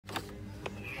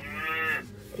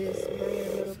this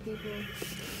brand, Little People.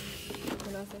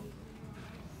 What I say?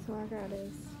 So I got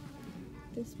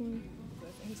this one.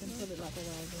 He can put it like a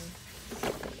rag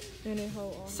in. And it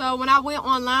hold on. So when I went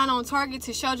online on Target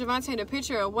to show Javante the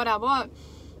picture of what I bought,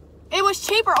 it was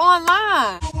cheaper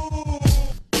online.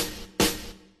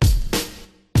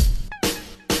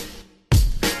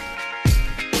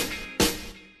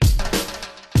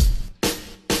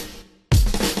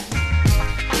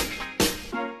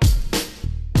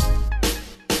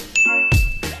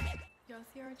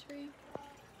 Tree.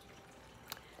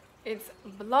 It's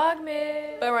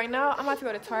Vlogmas. But right now I'm about to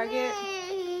go to Target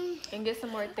and get some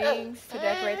more things to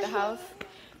decorate the house.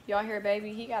 Y'all hear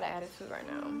baby, he got an attitude right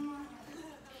now,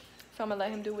 so I'm gonna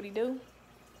let him do what he do.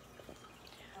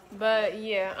 But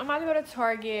yeah, I'm about to go to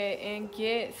Target and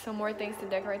get some more things to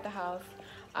decorate the house.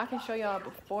 I can show y'all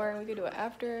before, we can do it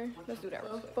after. Let's do that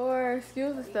real quick. Before,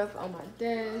 excuse the stuff on my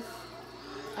desk.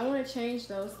 I want to change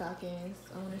those stockings.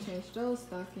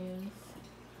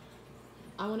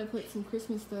 I want to put some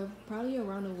Christmas stuff probably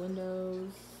around the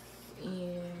windows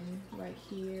and right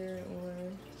here, or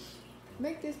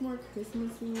make this more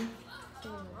Christmassy. So,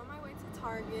 on my way to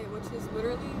Target, which is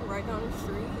literally right down the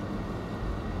street.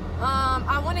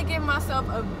 I want to give myself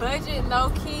a budget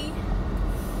low-key.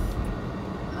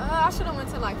 I should have went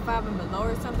to like 5 and below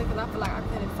or something, because I feel like I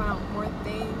could have found more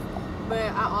things.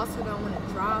 But I also don't want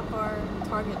to drive far.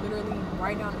 Target literally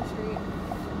right down the street.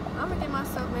 I'm gonna give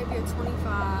myself maybe a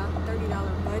 $25,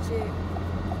 $30 budget.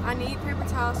 I need paper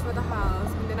towels for the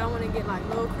house, and then I want to get like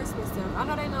little Christmas stuff. I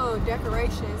know they little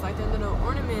decorations, like the little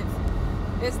ornaments.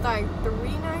 It's like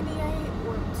 $3.98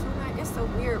 or $2.98. It's a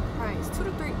weird price. $3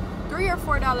 or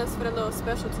 $4 for the little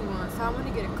specialty ones. So I want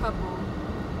to get a couple,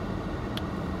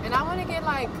 and I want to get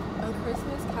like a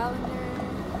Christmas calendar.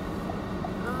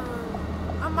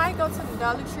 I might go to the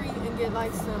Dollar Tree and get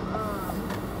like some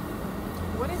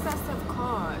what is that stuff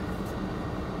called?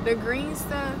 The green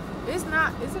stuff. It's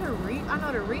not, is it a wreath? I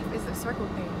know the wreath is a circle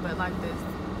thing, but like this.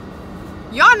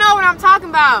 Y'all know what I'm talking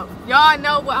about. Y'all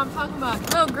know what I'm talking about.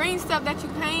 Little green stuff that you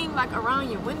hang like around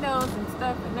your windows and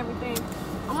stuff and everything.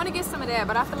 I want to get some of that,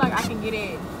 but I feel like I can get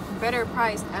it better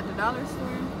priced at the dollar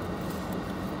store.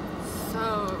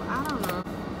 So, I don't know.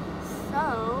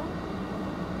 So,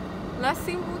 let's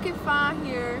see what we can find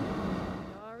here.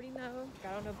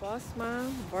 Got on the Boss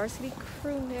Mom varsity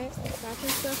crew neck stocking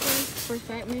stuffers for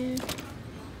Fat Man.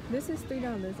 This is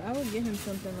 $3. I would get him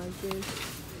something like this.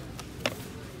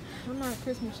 I'm not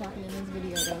Christmas shopping in this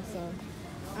video though, so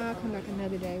I'll come back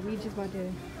another day. We just about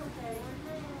to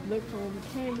look for what we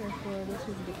came here for, which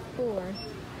is decor.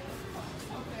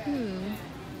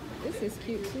 This is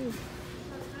cute too.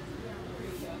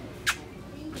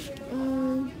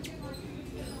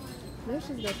 Let's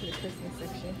just go to the Christmas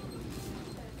section.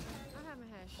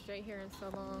 Straight hair in so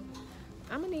long.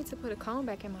 I'm gonna need to put a comb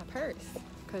back in my purse,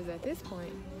 because at this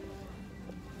point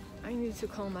I need to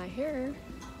comb my hair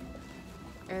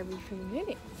every few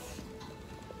minutes.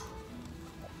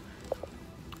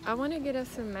 I want to get us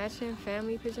some matching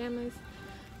family pajamas,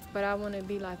 but I want to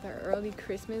be like an early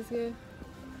Christmas gift.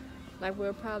 Like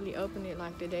we'll probably open it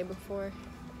like the day before,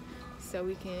 so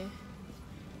we can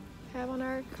have on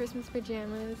our Christmas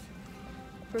pajamas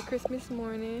for Christmas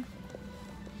morning.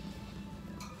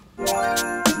 I'm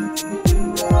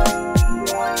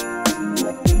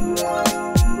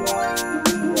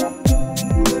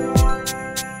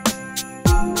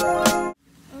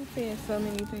seeing so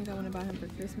many things I want to buy him for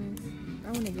Christmas.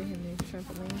 I want to get him this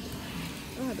trampoline.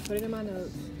 I'll have to put it in my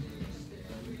notes.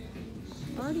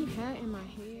 I already had in my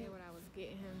head what I was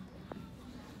getting him,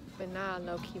 but now I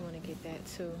low-key want to get that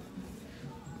too.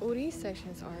 Oh, these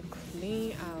sections are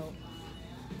clean out.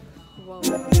 Whoa.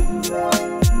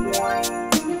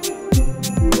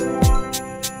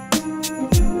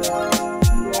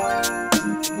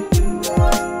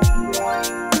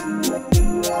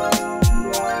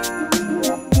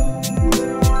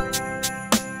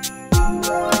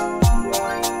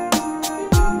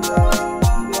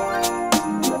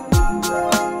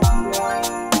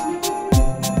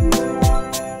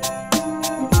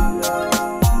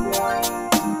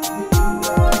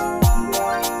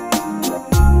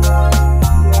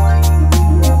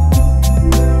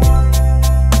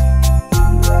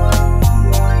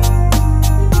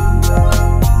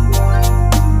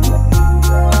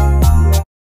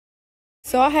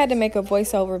 So I had to make a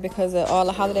voiceover because of all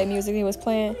the holiday music he was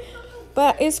playing.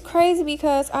 But it's crazy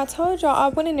because I told y'all I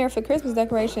went in there for Christmas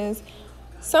decorations.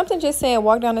 Something just said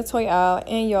walk down the toy aisle,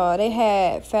 and y'all, they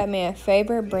had Fat Man's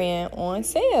favorite brand on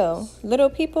sale, Little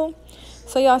People.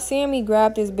 So y'all seeing me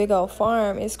grab this big old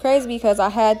farm. It's crazy because I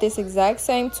had this exact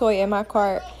same toy in my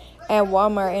cart at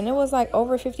Walmart, and it was like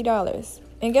over $50.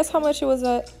 And guess how much it was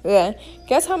at? Yeah,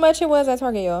 guess how much it was at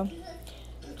Target, y'all?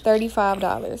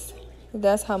 $35.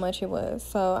 That's how much it was.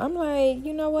 So I'm like,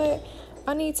 you know what?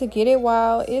 I need to get it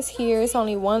while it's here. It's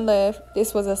only one left.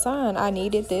 This was a sign. I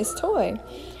needed this toy.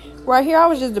 Right here, I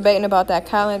was just debating about that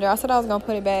calendar. I said I was gonna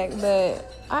put it back, but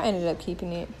I ended up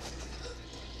keeping it.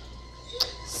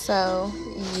 So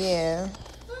yeah.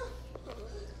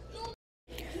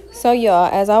 So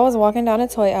y'all, as I was walking down the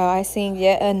toy aisle, I seen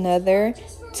yet another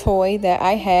toy that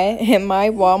I had in my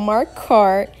Walmart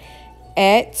cart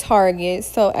at Target.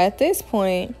 So at this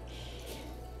point,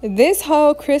 this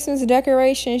whole Christmas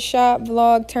decoration shop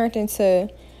vlog turned into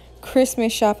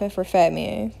Christmas shopping for fat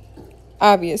men,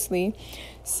 obviously.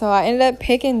 So I ended up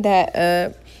picking that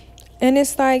up. And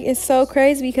it's like, it's so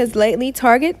crazy because lately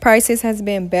Target prices has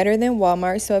been better than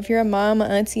Walmart. So if you're a mom, an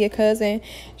auntie, a cousin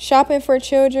shopping for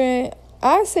children,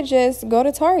 I suggest go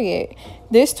to Target.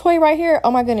 This toy right here, oh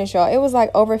my goodness, y'all. It was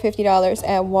like over $50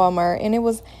 at Walmart. And it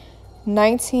was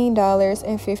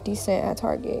 $19.50 at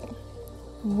Target.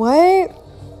 What?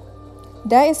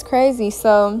 That is crazy.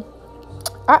 So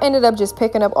I ended up just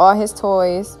picking up all his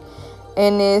toys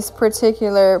in this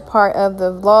particular part of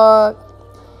the vlog.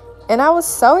 And I was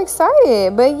so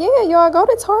excited. But yeah, y'all, go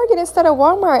to Target instead of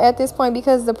Walmart at this point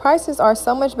because the prices are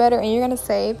so much better and you're going to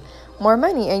save more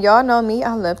money. And y'all know me,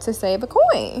 I love to save a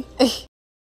coin.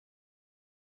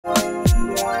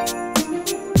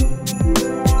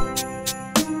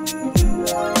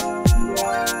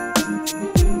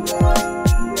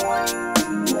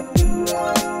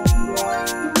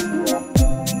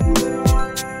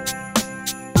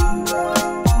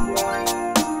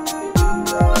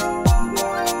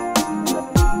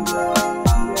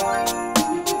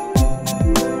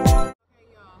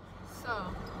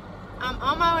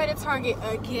 Target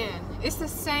again. It's the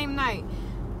same night.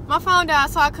 My phone died,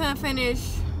 so I couldn't finish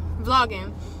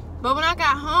vlogging. But when I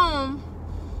got home,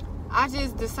 I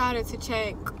just decided to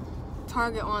check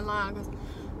Target online. Cause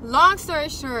long story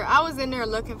short, I was in there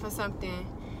looking for something,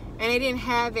 and they didn't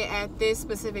have it at this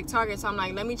specific Target. So I'm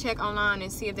like, let me check online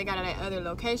and see if they got it at other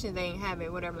locations. They didn't have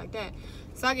it, whatever like that.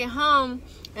 So I get home,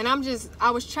 and I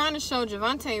was trying to show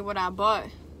Javante what I bought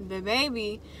the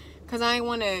baby. Because I ain't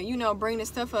want to, you know, bring the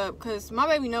stuff up. Because my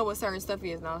baby know what certain stuff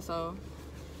is now. So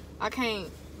I can't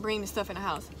bring the stuff in the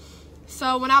house.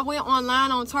 So when I went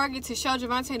online on Target to show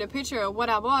Javante the picture of what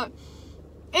I bought,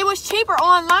 it was cheaper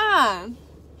online.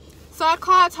 So I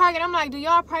called Target. I'm like, do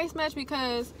y'all price match?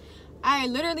 Because I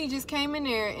literally just came in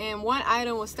there and one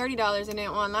item was $30. And then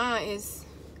online is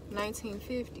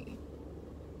 $19.50.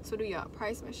 So do y'all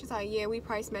price match? She's like, yeah, we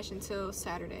price match until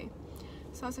Saturday.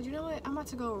 So I said, you know what? I'm about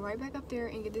to go right back up there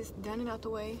and get this done and out the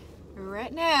way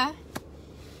right now.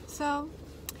 So,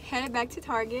 headed back to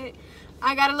Target.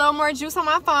 I got a little more juice on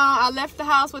my phone. I left the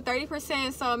house with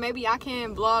 30%, so maybe I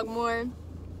can vlog more.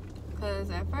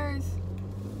 Because at first,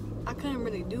 I couldn't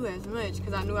really do as much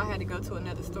because I knew I had to go to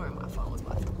another store and my phone was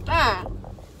about to die.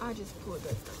 I just pulled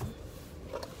this down.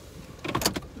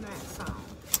 That song.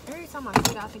 Every time I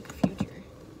see that, I think of Future.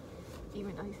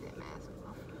 Even though he said massive.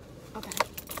 Okay.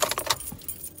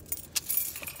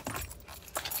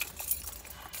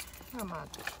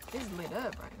 It's lit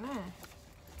up right now.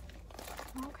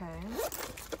 Okay.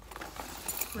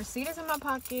 Receipt is in my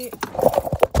pocket.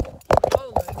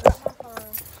 Oh, I dropped my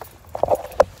phone.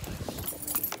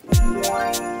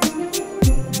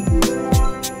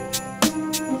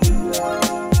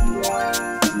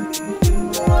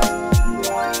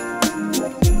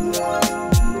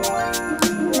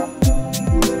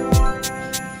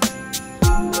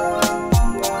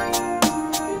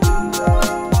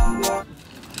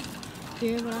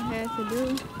 Did what I had to do,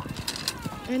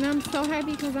 and I'm so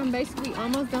happy because I'm basically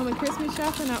almost done with Christmas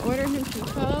shopping. I ordered him some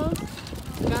clothes,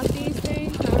 got these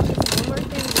things. Now it's just one more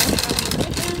thing left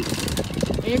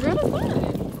and your girl is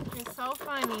done. It's so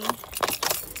funny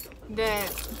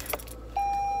that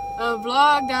a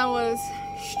vlog that was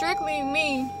strictly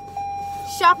me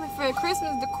shopping for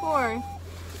Christmas decor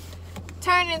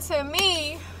turned into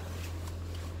me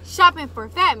shopping for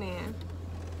fat man.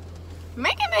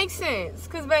 Make it make sense,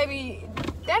 cause baby,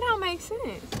 that don't make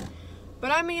sense.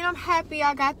 But I mean, I'm happy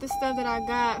I got the stuff that I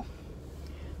got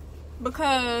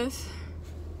because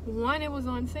one, it was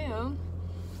on sale.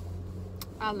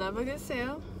 I love a good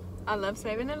sale. I love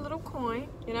saving a little coin,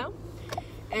 you know.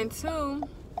 And two,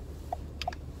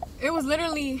 it was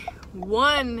literally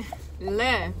one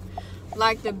left.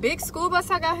 Like the big school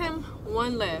bus I got him,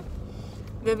 one left.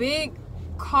 The big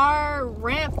car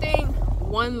ramp thing,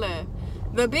 one left.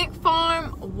 The big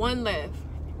farm, one left.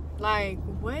 Like,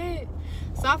 what?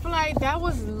 So I feel like that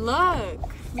was luck.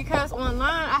 Because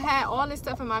online, I had all this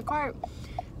stuff in my cart.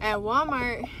 at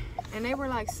Walmart, and they were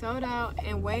like sold out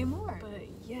and way more. But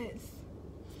yes,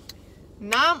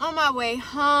 now I'm on my way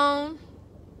home.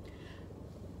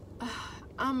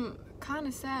 I'm kind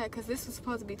of sad because this was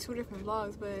supposed to be 2 different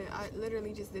vlogs, but I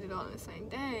literally just did it all on the same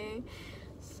day.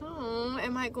 So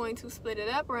am I going to split it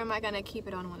up, or am I gonna keep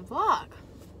it on one vlog?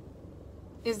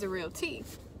 Is the real tea.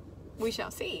 We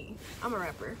shall see. I'm a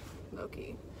rapper,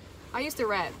 low-key. I used to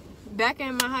rap back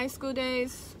in my high school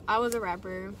days. I was a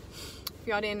rapper. If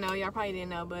y'all didn't know, y'all probably didn't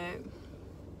know, but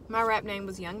my rap name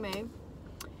was Young May,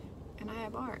 and I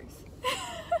had bars.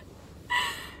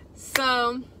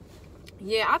 So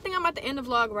yeah, I think I'm about to end the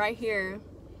vlog right here.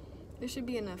 There should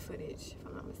be enough footage if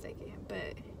I'm not mistaken.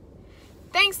 But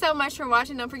thanks so much for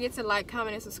watching. Don't forget to like,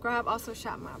 comment, and subscribe. Also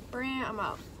shop my brand. I'm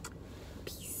out.